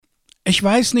Ich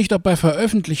weiß nicht, ob bei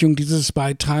Veröffentlichung dieses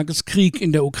Beitrages Krieg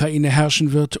in der Ukraine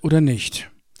herrschen wird oder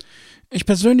nicht. Ich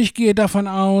persönlich gehe davon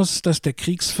aus, dass der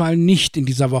Kriegsfall nicht in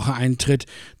dieser Woche eintritt,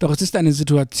 doch es ist eine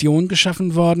Situation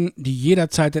geschaffen worden, die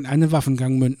jederzeit in einen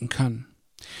Waffengang münden kann.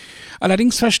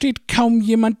 Allerdings versteht kaum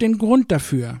jemand den Grund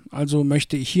dafür, also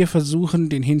möchte ich hier versuchen,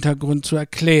 den Hintergrund zu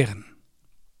erklären.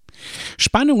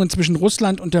 Spannungen zwischen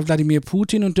Russland unter Wladimir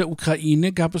Putin und der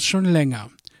Ukraine gab es schon länger.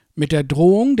 Mit der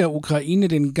Drohung der Ukraine,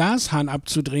 den Gashahn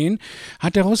abzudrehen,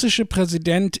 hat der russische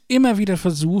Präsident immer wieder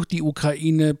versucht, die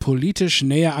Ukraine politisch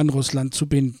näher an Russland zu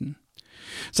binden.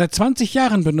 Seit 20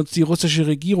 Jahren benutzt die russische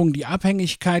Regierung die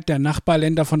Abhängigkeit der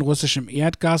Nachbarländer von russischem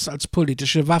Erdgas als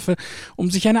politische Waffe, um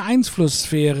sich eine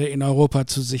Einflusssphäre in Europa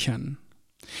zu sichern.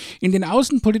 In den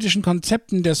außenpolitischen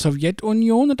Konzepten der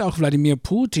Sowjetunion und auch Wladimir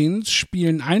Putins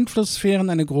spielen Einflusssphären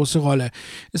eine große Rolle.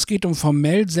 Es geht um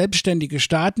formell selbstständige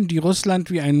Staaten, die Russland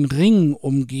wie einen Ring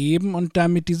umgeben und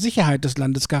damit die Sicherheit des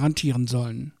Landes garantieren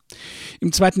sollen.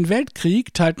 Im Zweiten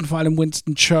Weltkrieg teilten vor allem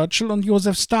Winston Churchill und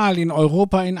Josef Stalin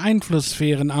Europa in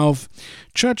Einflusssphären auf.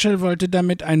 Churchill wollte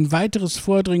damit ein weiteres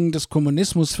Vordringen des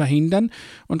Kommunismus verhindern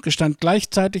und gestand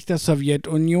gleichzeitig der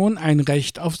Sowjetunion ein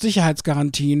Recht auf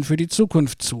Sicherheitsgarantien für die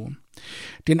Zukunft zu.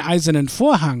 Den Eisernen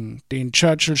Vorhang, den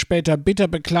Churchill später bitter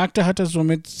beklagte, hat er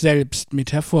somit selbst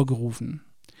mit hervorgerufen.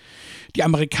 Die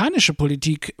amerikanische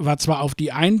Politik war zwar auf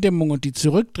die Eindämmung und die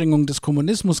Zurückdrängung des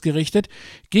Kommunismus gerichtet,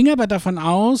 ging aber davon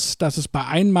aus, dass es bei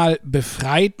einmal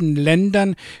befreiten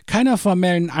Ländern keiner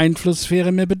formellen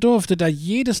Einflusssphäre mehr bedurfte, da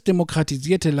jedes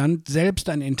demokratisierte Land selbst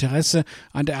ein Interesse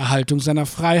an der Erhaltung seiner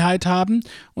Freiheit haben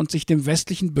und sich dem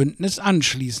westlichen Bündnis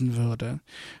anschließen würde.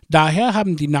 Daher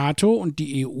haben die NATO und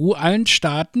die EU allen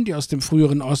Staaten, die aus dem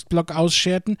früheren Ostblock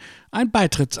ausscherten, ein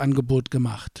Beitrittsangebot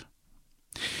gemacht.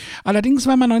 Allerdings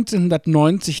war man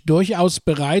 1990 durchaus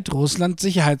bereit, Russland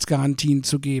Sicherheitsgarantien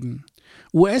zu geben.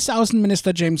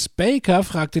 US-Außenminister James Baker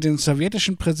fragte den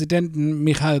sowjetischen Präsidenten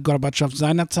Michail Gorbatschow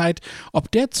seinerzeit,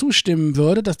 ob der zustimmen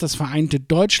würde, dass das vereinte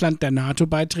Deutschland der NATO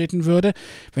beitreten würde,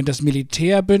 wenn das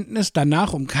Militärbündnis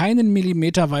danach um keinen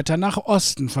Millimeter weiter nach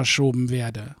Osten verschoben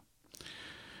werde.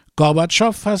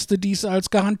 Gorbatschow fasste dies als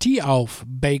Garantie auf,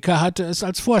 Baker hatte es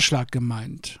als Vorschlag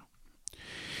gemeint.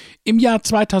 Im Jahr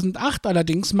 2008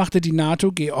 allerdings machte die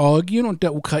NATO Georgien und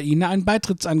der Ukraine ein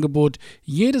Beitrittsangebot.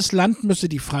 Jedes Land müsse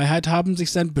die Freiheit haben,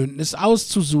 sich sein Bündnis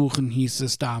auszusuchen, hieß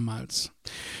es damals.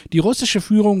 Die russische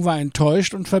Führung war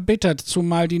enttäuscht und verbittert,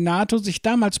 zumal die NATO sich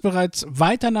damals bereits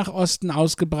weiter nach Osten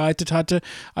ausgebreitet hatte,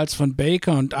 als von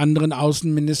Baker und anderen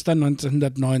Außenministern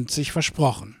 1990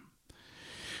 versprochen.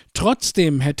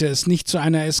 Trotzdem hätte es nicht zu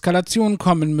einer Eskalation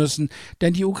kommen müssen,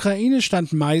 denn die Ukraine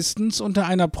stand meistens unter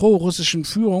einer pro-russischen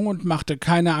Führung und machte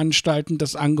keine Anstalten,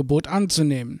 das Angebot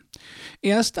anzunehmen.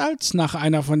 Erst als nach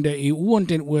einer von der EU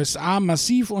und den USA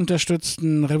massiv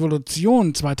unterstützten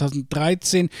Revolution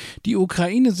 2013 die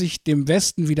Ukraine sich dem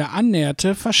Westen wieder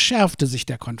annäherte, verschärfte sich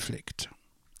der Konflikt.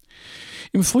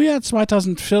 Im Frühjahr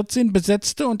 2014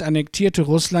 besetzte und annektierte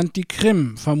Russland die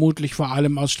Krim, vermutlich vor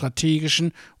allem aus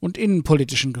strategischen und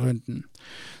innenpolitischen Gründen.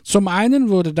 Zum einen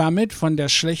wurde damit von der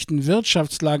schlechten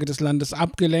Wirtschaftslage des Landes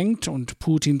abgelenkt und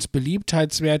Putins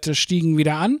Beliebtheitswerte stiegen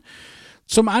wieder an.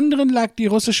 Zum anderen lag die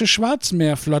russische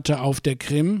Schwarzmeerflotte auf der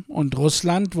Krim und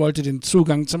Russland wollte den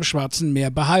Zugang zum Schwarzen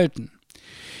Meer behalten.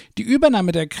 Die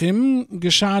Übernahme der Krim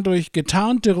geschah durch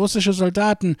getarnte russische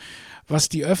Soldaten, was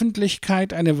die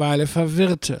Öffentlichkeit eine Weile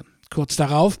verwirrte. Kurz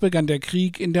darauf begann der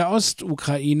Krieg in der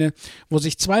Ostukraine, wo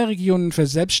sich 2 Regionen für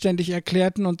selbstständig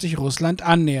erklärten und sich Russland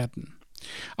annäherten.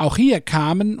 Auch hier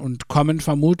kamen und kommen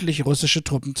vermutlich russische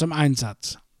Truppen zum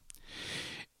Einsatz.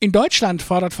 In Deutschland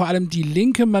fordert vor allem die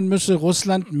Linke, man müsse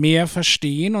Russland mehr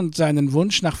verstehen und seinen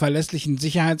Wunsch nach verlässlichen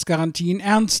Sicherheitsgarantien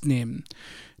ernst nehmen.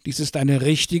 Dies ist eine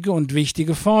richtige und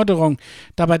wichtige Forderung.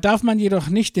 Dabei darf man jedoch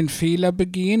nicht den Fehler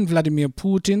begehen, Wladimir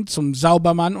Putin zum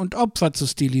Saubermann und Opfer zu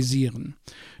stilisieren.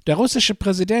 Der russische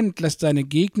Präsident lässt seine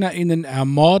GegnerInnen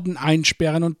ermorden,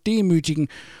 einsperren und demütigen.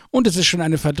 Und es ist schon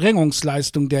eine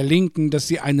Verdrängungsleistung der Linken, dass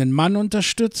sie einen Mann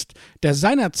unterstützt, der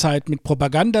seinerzeit mit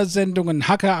Propagandasendungen,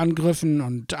 Hackerangriffen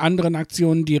und anderen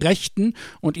Aktionen die Rechten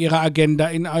und ihre Agenda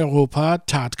in Europa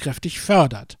tatkräftig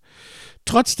fördert.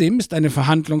 Trotzdem ist eine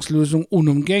Verhandlungslösung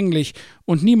unumgänglich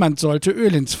und niemand sollte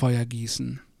Öl ins Feuer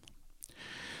gießen.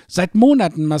 Seit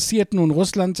Monaten massiert nun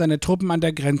Russland seine Truppen an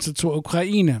der Grenze zur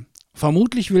Ukraine.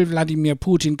 Vermutlich will Wladimir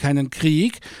Putin keinen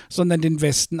Krieg, sondern den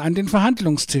Westen an den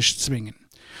Verhandlungstisch zwingen.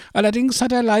 Allerdings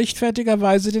hat er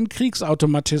leichtfertigerweise den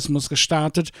Kriegsautomatismus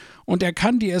gestartet und er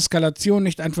kann die Eskalation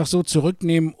nicht einfach so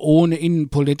zurücknehmen, ohne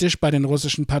innenpolitisch bei den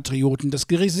russischen Patrioten das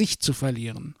Gesicht zu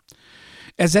verlieren.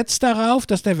 Er setzt darauf,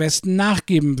 dass der Westen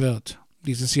nachgeben wird.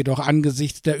 Dies ist jedoch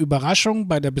angesichts der Überraschung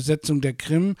bei der Besetzung der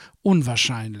Krim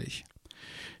unwahrscheinlich.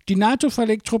 Die NATO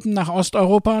verlegt Truppen nach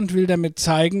Osteuropa und will damit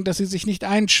zeigen, dass sie sich nicht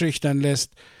einschüchtern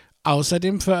lässt.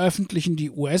 Außerdem veröffentlichen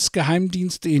die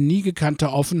US-Geheimdienste in nie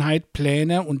gekannter Offenheit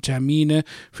Pläne und Termine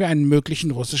für einen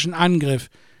möglichen russischen Angriff.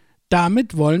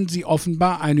 Damit wollen sie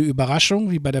offenbar eine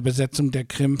Überraschung wie bei der Besetzung der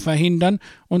Krim verhindern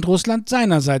und Russland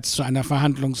seinerseits zu einer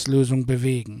Verhandlungslösung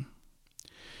bewegen.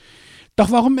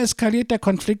 Doch warum eskaliert der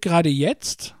Konflikt gerade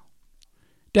jetzt?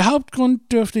 Der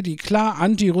Hauptgrund dürfte die klar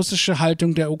antirussische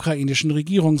Haltung der ukrainischen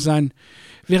Regierung sein.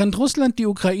 Während Russland die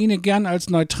Ukraine gern als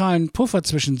neutralen Puffer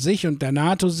zwischen sich und der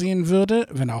NATO sehen würde,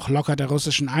 wenn auch locker der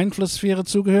russischen Einflusssphäre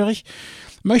zugehörig,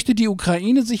 möchte die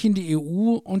Ukraine sich in die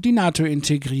EU und die NATO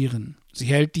integrieren. Sie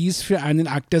hält dies für einen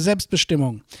Akt der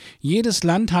Selbstbestimmung. Jedes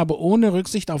Land habe ohne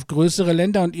Rücksicht auf größere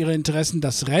Länder und ihre Interessen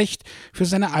das Recht, für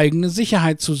seine eigene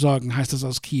Sicherheit zu sorgen, heißt es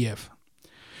aus Kiew.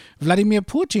 Wladimir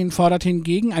Putin fordert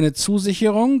hingegen eine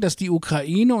Zusicherung, dass die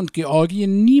Ukraine und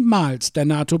Georgien niemals der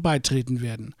NATO beitreten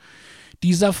werden.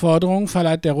 Dieser Forderung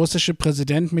verleiht der russische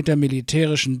Präsident mit der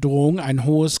militärischen Drohung ein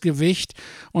hohes Gewicht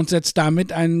und setzt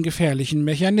damit einen gefährlichen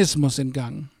Mechanismus in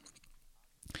Gang.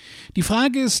 Die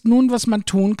Frage ist nun, was man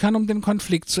tun kann, um den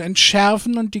Konflikt zu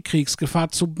entschärfen und die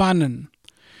Kriegsgefahr zu bannen.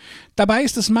 Dabei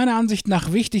ist es meiner Ansicht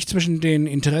nach wichtig, zwischen den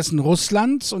Interessen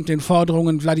Russlands und den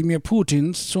Forderungen Wladimir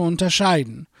Putins zu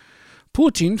unterscheiden.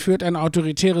 Putin führt ein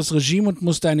autoritäres Regime und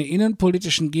muss seine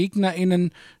innenpolitischen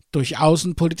GegnerInnen durch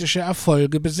außenpolitische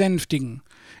Erfolge besänftigen.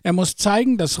 Er muss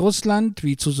zeigen, dass Russland,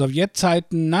 wie zu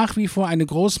Sowjetzeiten, nach wie vor eine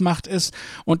Großmacht ist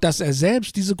und dass er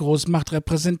selbst diese Großmacht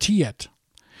repräsentiert.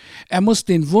 Er muss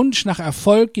den Wunsch nach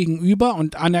Erfolg gegenüber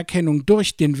und Anerkennung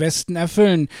durch den Westen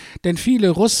erfüllen, denn viele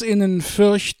Russinnen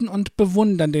fürchten und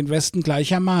bewundern den Westen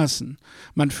gleichermaßen.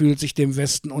 Man fühlt sich dem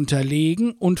Westen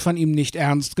unterlegen und von ihm nicht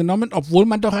ernst genommen, obwohl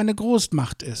man doch eine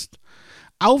Großmacht ist.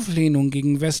 Auflehnung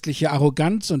gegen westliche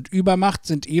Arroganz und Übermacht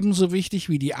sind ebenso wichtig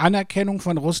wie die Anerkennung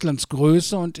von Russlands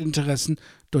Größe und Interessen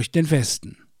durch den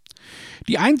Westen.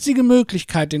 Die einzige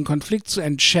Möglichkeit, den Konflikt zu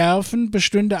entschärfen,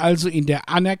 bestünde also in der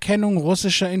Anerkennung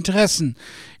russischer Interessen,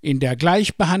 in der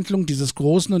Gleichbehandlung dieses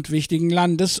großen und wichtigen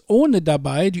Landes, ohne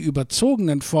dabei die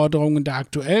überzogenen Forderungen der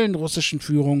aktuellen russischen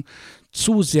Führung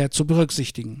zu sehr zu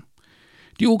berücksichtigen.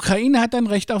 Die Ukraine hat ein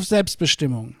Recht auf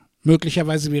Selbstbestimmung.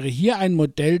 Möglicherweise wäre hier ein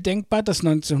Modell denkbar, das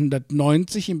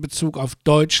 1990 in Bezug auf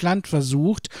Deutschland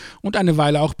versucht und eine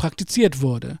Weile auch praktiziert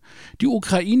wurde. Die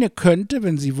Ukraine könnte,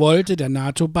 wenn sie wollte, der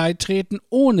NATO beitreten,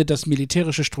 ohne dass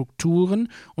militärische Strukturen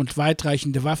und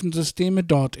weitreichende Waffensysteme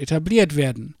dort etabliert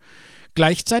werden.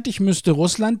 Gleichzeitig müsste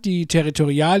Russland die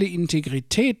territoriale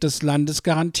Integrität des Landes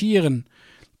garantieren.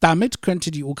 Damit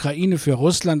könnte die Ukraine für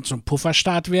Russland zum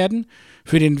Pufferstaat werden,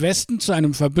 für den Westen zu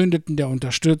einem Verbündeten, der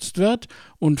unterstützt wird,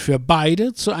 und für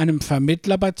beide zu einem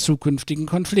Vermittler bei zukünftigen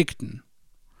Konflikten.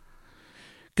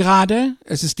 Gerade,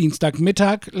 es ist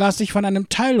Dienstagmittag, las ich von einem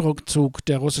Teilrückzug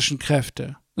der russischen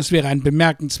Kräfte. Es wäre ein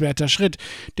bemerkenswerter Schritt,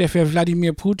 der für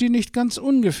Wladimir Putin nicht ganz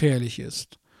ungefährlich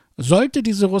ist. Sollte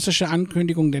diese russische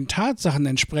Ankündigung den Tatsachen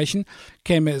entsprechen,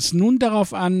 käme es nun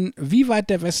darauf an, wie weit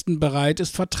der Westen bereit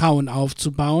ist, Vertrauen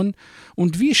aufzubauen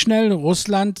und wie schnell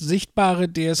Russland sichtbare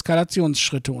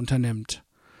Deeskalationsschritte unternimmt.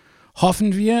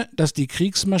 Hoffen wir, dass die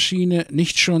Kriegsmaschine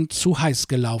nicht schon zu heiß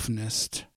gelaufen ist.